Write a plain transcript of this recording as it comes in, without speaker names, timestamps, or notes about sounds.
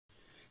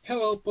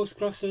Hello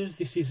Postcrossers,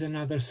 this is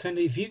another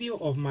Sunday video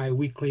of my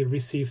weekly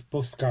received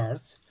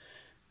postcards.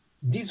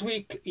 This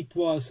week it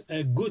was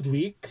a good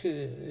week.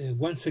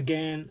 Once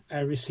again I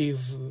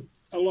received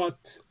a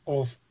lot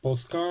of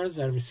postcards.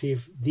 I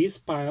received this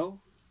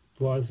pile.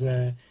 It was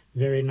a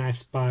very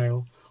nice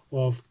pile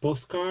of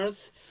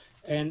postcards,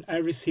 and I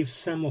received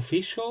some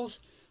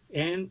officials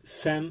and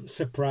some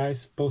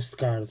surprise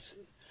postcards.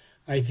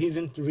 I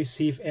didn't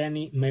receive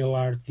any mail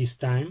art this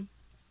time,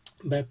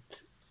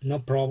 but no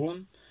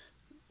problem.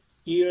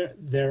 Here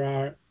there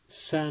are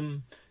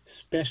some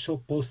special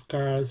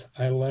postcards.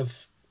 I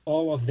love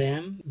all of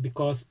them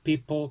because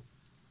people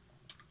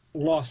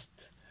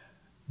lost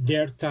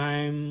their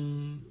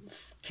time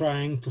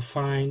trying to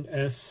find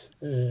us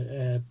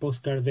a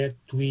postcard that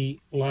we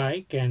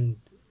like and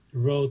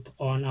wrote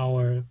on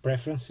our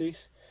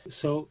preferences.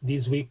 So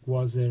this week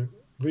was a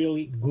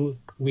really good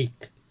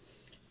week.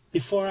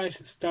 Before I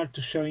start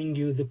to showing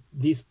you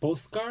these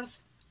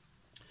postcards,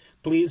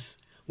 please,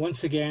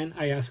 once again,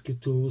 I ask you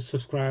to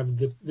subscribe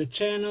the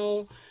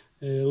channel,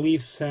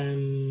 leave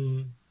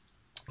some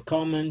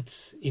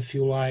comments if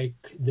you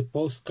like the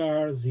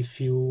postcards, if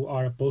you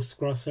are a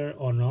postcrosser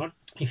or not.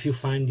 If you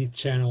find this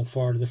channel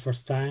for the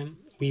first time,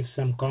 leave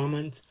some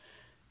comments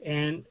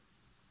and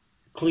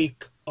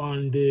click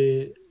on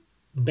the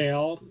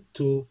bell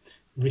to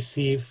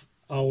receive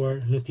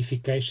our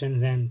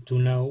notifications and to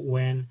know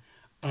when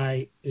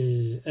I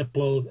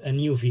upload a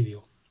new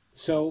video.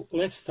 So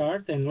let's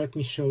start and let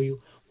me show you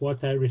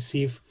what I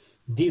received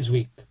this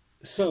week.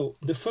 So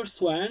the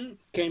first one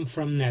came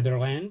from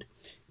Netherlands.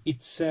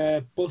 It's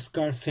a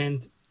postcard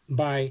sent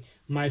by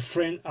my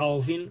friend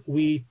Alvin.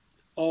 We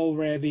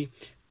already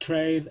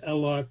trade a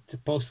lot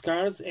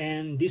postcards,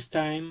 and this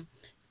time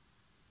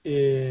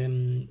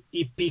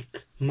he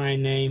picked my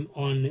name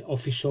on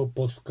official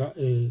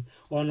Postcrossing,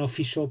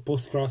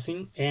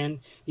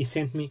 and he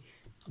sent me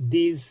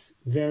this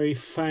very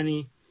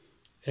funny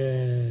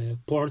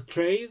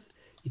portrait.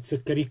 It's a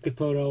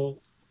caricatural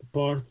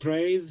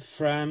portrait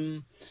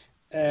from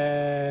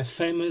a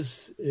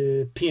famous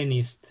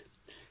pianist,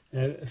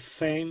 a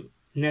famous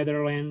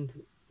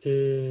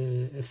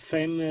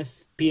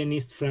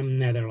pianist from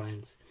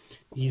Netherlands.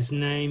 His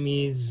name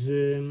is,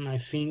 I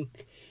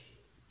think,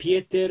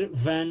 Pieter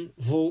van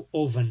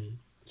Volhoven.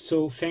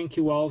 So thank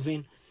you,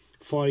 Alvin,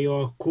 for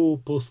your cool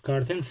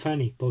postcard and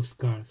funny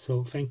postcard.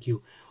 So thank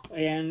you.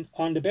 And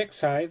on the back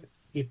side,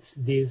 it's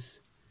this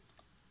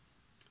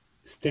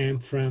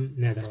stamp from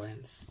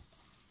Netherlands.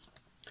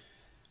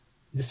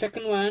 The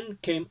second one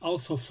came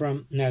also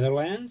from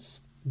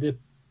Netherlands. The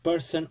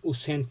person who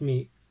sent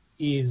me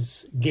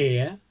is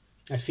Gea.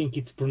 I think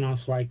it's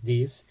pronounced like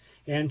this.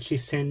 And she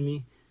sent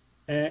me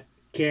a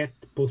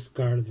cat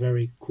postcard,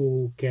 very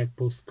cool cat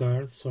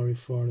postcard. Sorry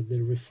for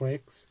the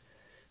reflex.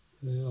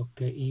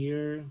 Okay,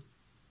 here,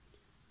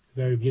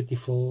 very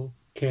beautiful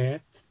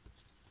cat.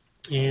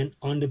 And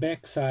on the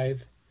back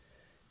side,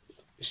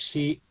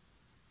 she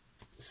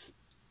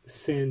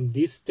sent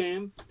this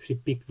stamp. She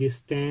picked this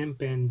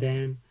stamp and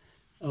then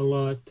a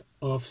lot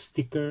of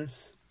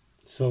stickers.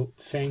 So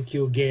thank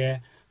you,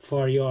 Gea,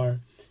 for your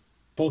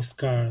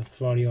postcard,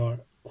 for your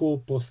cool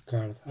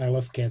postcard. I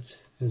love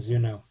cats, as you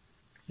know.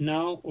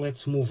 Now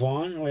let's move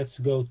on. Let's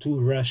go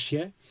to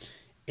Russia.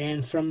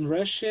 And from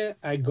Russia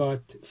I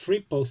got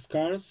 3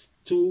 postcards,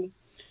 2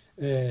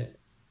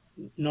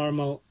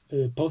 normal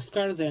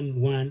postcards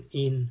and 1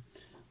 in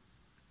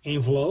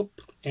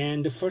envelope.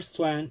 And the first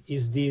one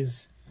is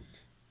this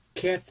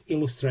cat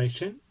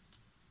illustration.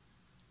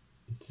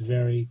 It's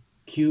very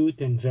cute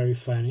and very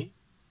funny.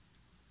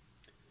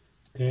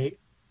 Okay,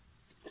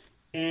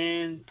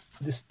 and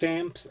the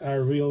stamps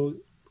are real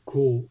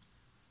cool,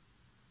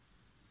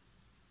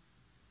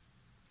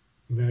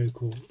 very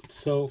cool.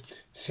 So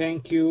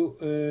thank you,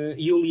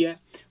 Julia,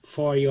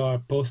 for your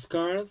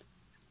postcard.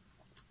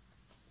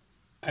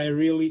 I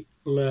really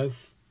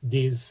love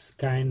this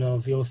kind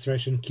of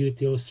illustration,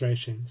 cute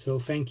illustration, so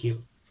thank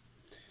you.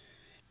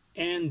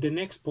 And the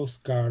next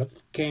postcard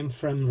came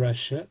from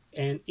Russia,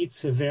 and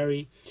it's a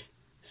very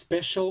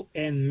special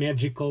and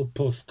magical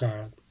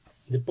postcard.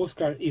 The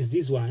postcard is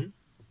this one,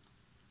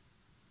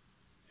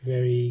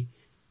 very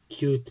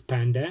cute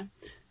panda.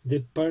 The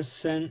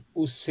person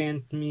who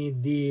sent me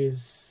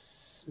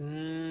this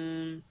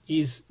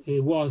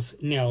was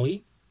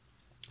Nelly,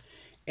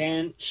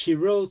 and she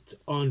wrote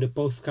on the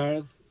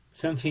postcard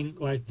something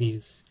like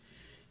this: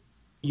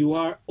 "You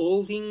are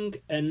holding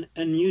an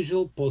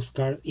unusual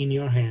postcard in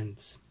your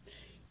hands.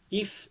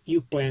 If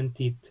you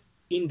plant it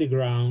in the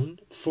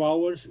ground,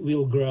 flowers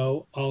will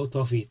grow out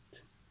of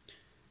it.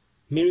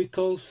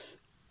 Miracles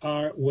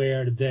are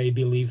where they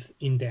believe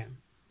in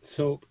them."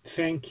 So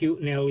thank you,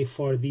 Nelly,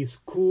 for this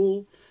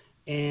cool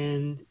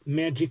and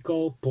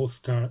magical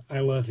postcard. I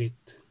love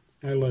it.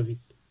 I love it.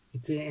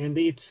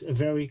 It's a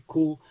very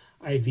cool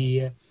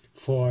idea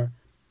for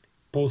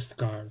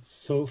postcards.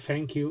 So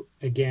thank you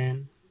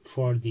again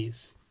for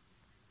this.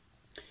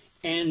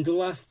 And the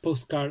last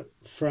postcard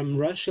from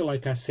Russia,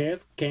 like I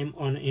said, came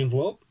on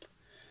envelope.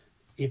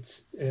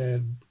 It's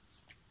a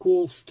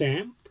cool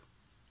stamp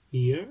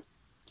here,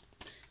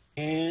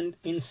 And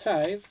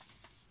inside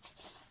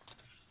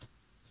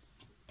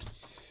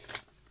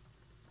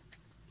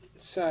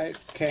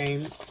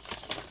came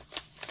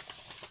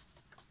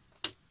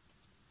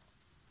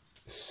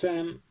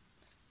some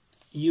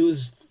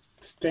used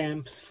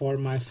stamps for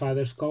my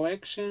father's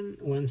collection.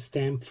 One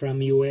stamp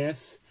from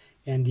US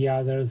and the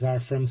others are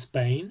from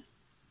Spain.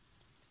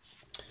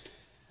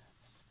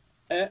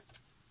 A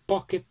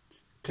pocket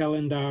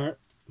calendar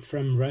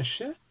from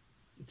Russia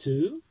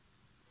too.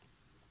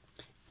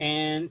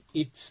 And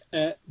it's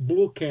a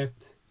blue cat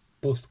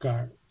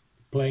postcard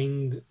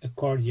playing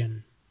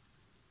accordion.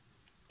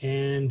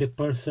 And the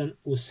person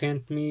who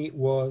sent me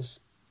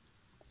was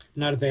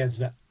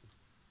Nardeza.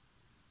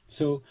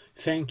 So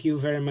thank you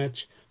very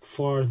much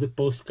for the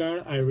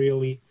postcard. I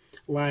really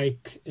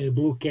like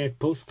blue cat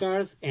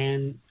postcards,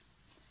 and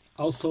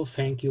also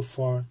thank you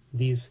for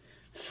this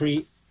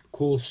free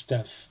cool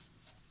stuff.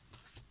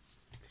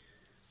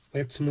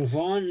 Let's move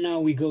on. Now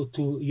we go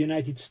to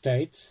United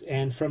States,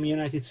 and from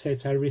United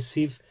States I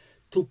received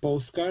 2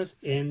 postcards,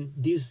 and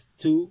these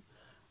 2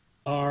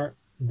 are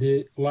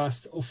the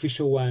last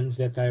official ones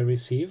that I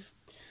received.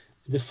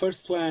 The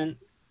first one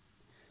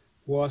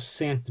was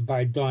sent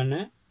by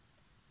Donna,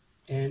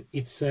 and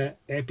it's a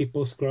happy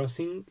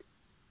Postcrossing.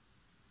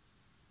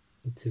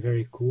 It's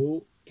very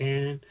cool,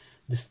 and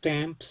the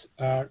stamps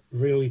are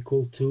really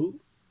cool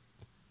too.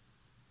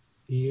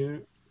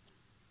 Here,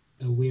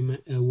 a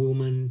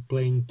woman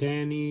playing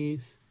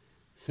tennis,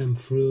 some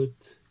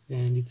fruit,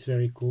 and it's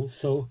very cool.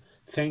 So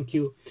thank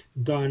you,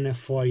 Donna,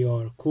 for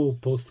your cool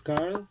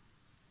postcard.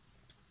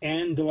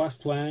 And the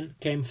last one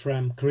came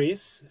from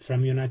Chris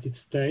from United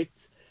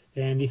States,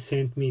 and he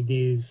sent me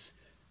this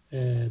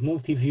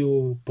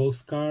multi-view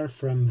postcard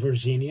from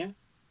Virginia.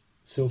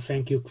 So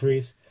thank you,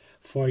 Chris,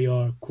 for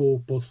your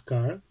cool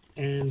postcard.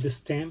 And the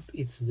stamp,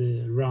 it's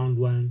the round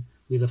one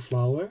with a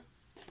flower.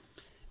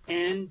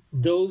 And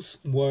those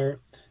were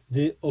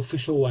the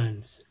official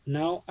ones.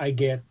 Now I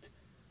get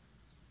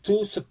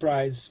 2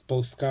 surprise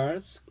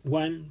postcards.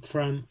 One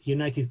from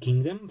United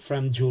Kingdom,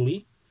 from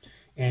Julie,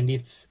 and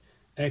it's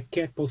a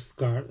cat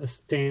postcard, a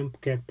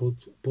stamp cat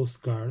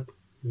postcard,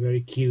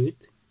 very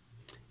cute.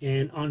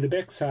 And on the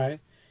back side,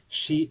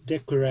 she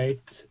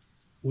decorates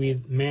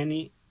with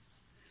many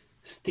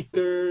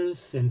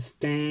stickers and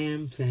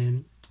stamps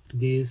and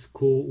this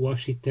cool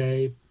washi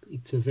tape.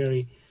 It's a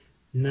very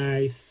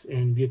nice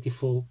and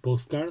beautiful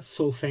postcard.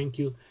 So thank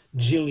you,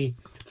 Julie,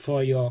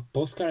 for your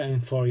postcard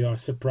and for your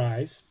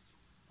surprise.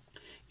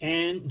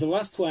 And the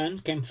last one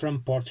came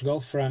from Portugal,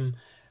 from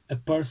a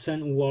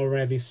person who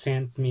already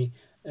sent me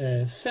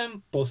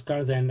some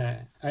postcards, and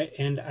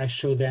I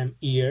show them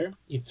here.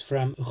 It's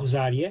from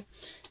Rosaria,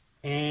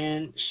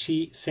 and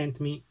she sent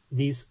me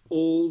this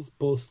old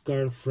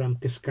postcard from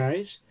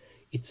Cascais.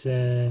 It's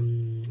a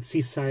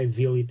seaside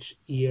village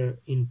here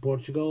in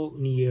Portugal,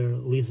 near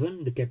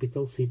Lisbon, the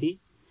capital city,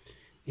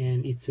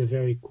 and it's a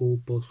very cool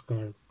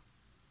postcard.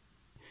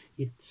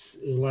 It's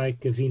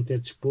like a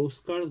vintage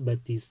postcard,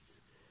 but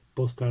this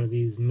postcard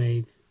is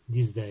made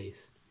these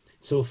days.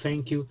 So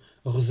thank you,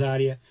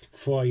 Rosaria,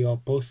 for your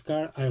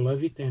postcard. I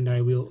love it, and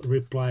I will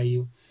reply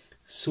you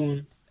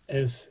soon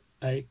as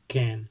I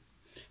can.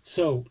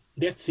 So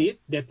that's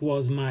it. That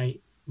was my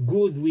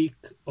good week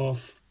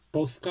of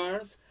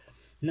postcards.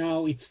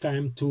 Now it's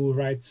time to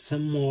write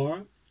some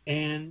more,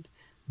 and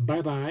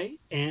bye bye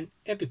and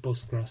happy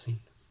postcrossing.